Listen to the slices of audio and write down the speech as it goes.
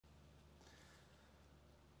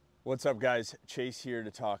What's up, guys? Chase here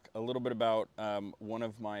to talk a little bit about one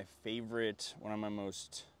of my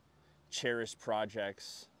most cherished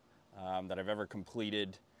projects that I've ever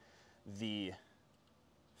completed, the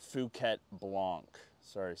Fhuquette Blanc.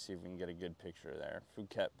 Sorry, see if we can get a good picture there.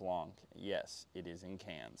 Fhuquette Blanc. Yes, it is in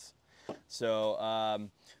cans. So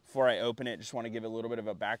before I open it, just want to give a little bit of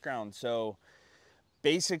a background. So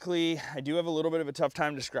basically, I do have a little bit of a tough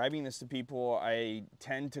time describing this to people. I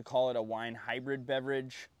tend to call it a wine hybrid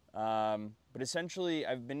beverage. But essentially,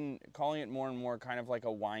 I've been calling it more and more kind of like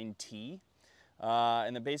a wine tea.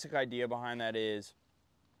 And the basic idea behind that is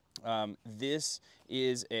this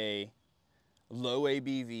is a low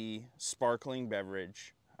ABV sparkling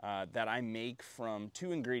beverage that I make from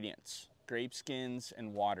two ingredients, grape skins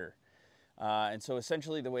and water. And so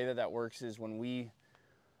essentially the way that that works is when we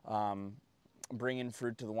bring in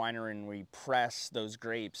fruit to the winery and we press those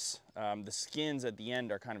grapes, the skins at the end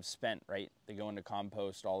are kind of spent, right? They go into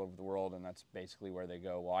compost all over the world, and that's basically where they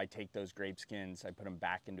go. Well, I take those grape skins, I put them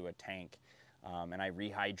back into a tank, and I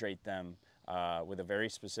rehydrate them with a very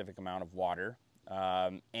specific amount of water,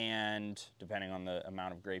 and depending on the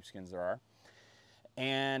amount of grape skins there are.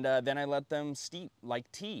 And then I let them steep like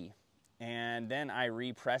tea. And then I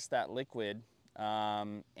repress that liquid,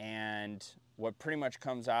 and what pretty much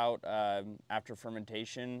comes out after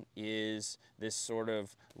fermentation is this sort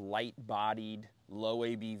of light-bodied, low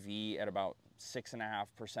ABV at about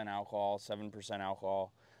 6.5% alcohol, 7%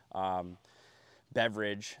 alcohol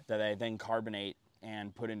beverage that I then carbonate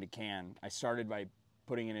and put into can. I started by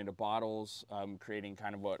putting it into bottles, creating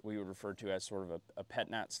kind of what we would refer to as sort of a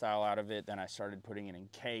pet nat style out of it. Then I started putting it in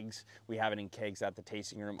kegs. We have it in kegs at the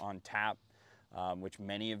tasting room on tap, which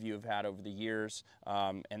many of you have had over the years.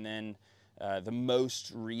 And then the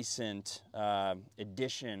most recent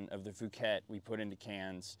edition of the Fhuquette we put into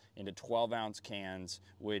cans, into 12-ounce cans,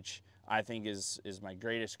 which I think is my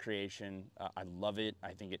greatest creation. I love it.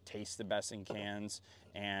 I think it tastes the best in cans,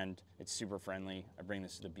 and it's super friendly. I bring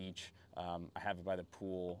this to the beach. I have it by the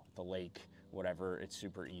pool, the lake, whatever. It's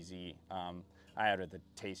super easy. I had it at the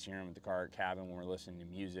tasting room at the Carhartt cabin when we're listening to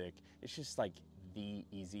music. It's just like the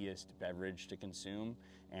easiest beverage to consume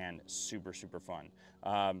and super, super fun.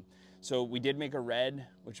 So we did make a red,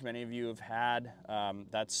 which many of you have had.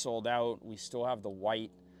 That's sold out. We still have the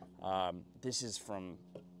white. This is from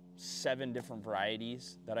 7 different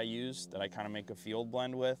varieties that I use that I kind of make a field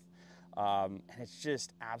blend with. And it's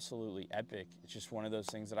just absolutely epic. It's just one of those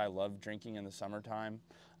things that I love drinking in the summertime.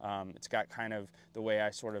 It's got kind of the way I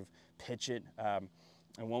sort of pitch it.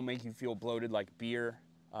 It won't make you feel bloated like beer.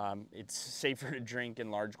 It's safer to drink in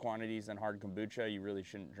large quantities than hard kombucha. You really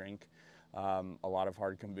shouldn't drink a lot of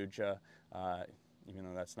hard kombucha, even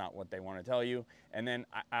though that's not what they want to tell you. And then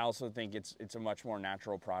I also think it's a much more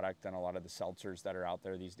natural product than a lot of the seltzers that are out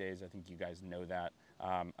there these days. I think you guys know that.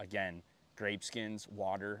 Again, grape skins,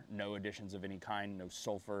 water, no additions of any kind, no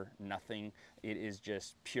sulfur, nothing. It is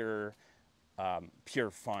just pure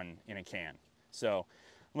fun in a can. So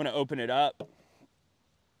I'm gonna open it up.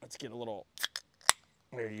 Let's get a little,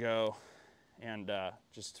 there you go. And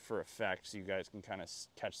just for effect, so you guys can kind of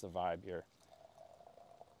catch the vibe here.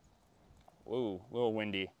 Whoa, a little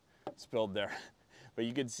windy, spilled there. But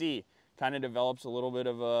you can see, kind of develops a little bit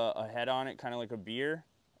of a head on it, kind of like a beer.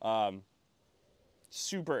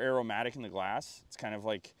 Super aromatic in the glass. It's kind of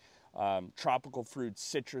like tropical fruits,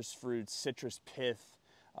 citrus pith,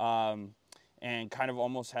 and kind of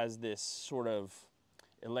almost has this sort of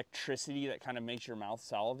electricity that kind of makes your mouth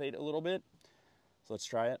salivate a little bit. So let's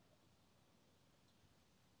try it.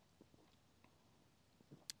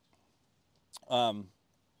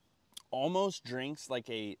 Almost drinks like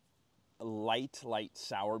a light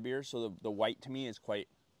sour beer. So the white to me is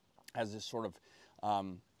has this sort of,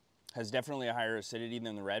 has definitely a higher acidity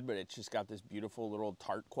than the red, but it's just got this beautiful little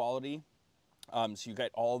tart quality. So you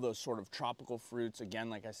got all those sort of tropical fruits. Again,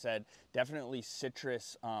 like I said, definitely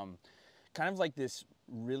citrus, kind of like this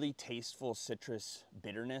really tasteful citrus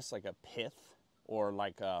bitterness, like a pith or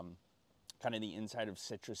like kind of the inside of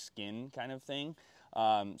citrus skin kind of thing.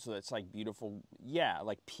 So that's like beautiful, yeah,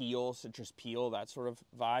 like peel, citrus peel, that sort of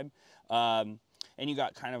vibe. And you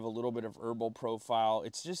got kind of a little bit of herbal profile.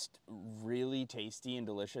 It's just really tasty and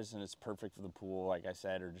delicious, and it's perfect for the pool, like I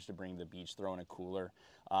said, or just to bring to the beach, throw in a cooler.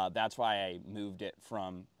 That's why I moved it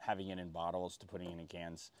from having it in bottles to putting it in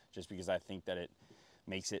cans, just because I think that it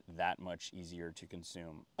makes it that much easier to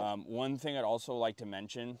consume. One thing I'd also like to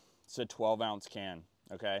mention, it's a 12-ounce can,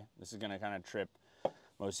 okay? This is gonna kind of trip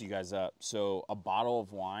most of you guys up. So a bottle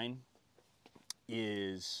of wine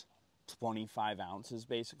is 25 ounces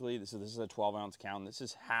basically. This is a 12-ounce can. This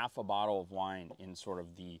is half a bottle of wine in sort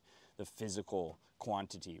of the physical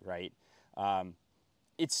quantity, right?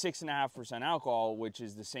 it's 6.5% alcohol, which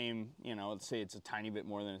is the same, you know, let's say it's a tiny bit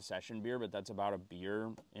more than a session beer, but that's about a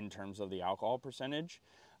beer in terms of the alcohol percentage,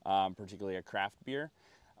 particularly a craft beer.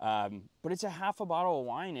 But it's a half a bottle of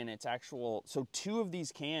wine in its actual, so 2 of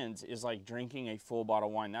these cans is like drinking a full bottle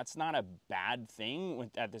of wine. That's not a bad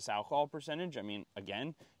thing at this alcohol percentage. I mean,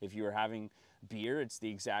 again, if you were having beer, it's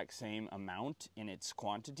the exact same amount in its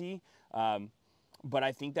quantity. But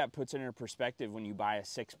I think that puts it in perspective when you buy a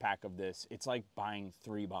 6-pack of this. It's like buying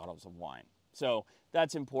 3 bottles of wine. So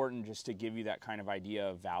that's important just to give you that kind of idea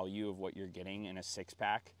of value of what you're getting in a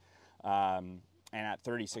 6-pack. And at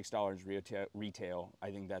 $36 retail,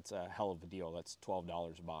 I think that's a hell of a deal. That's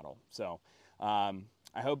 $12 a bottle. So I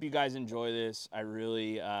hope you guys enjoy this. I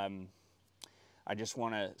really, I just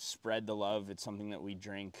want to spread the love. It's something that we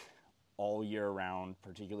drink all year round,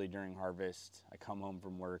 particularly during harvest. I come home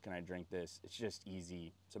from work and I drink this. It's just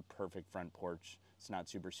easy. It's a perfect front porch. It's not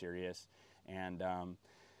super serious. And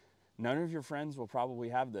none of your friends will probably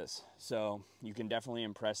have this. So you can definitely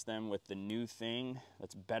impress them with the new thing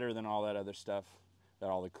that's better than all that other stuff that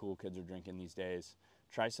all the cool kids are drinking these days.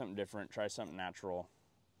 Try something different. Try something natural.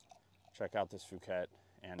 Check out this Fhuquette.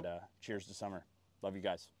 And cheers to summer. Love you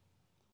guys.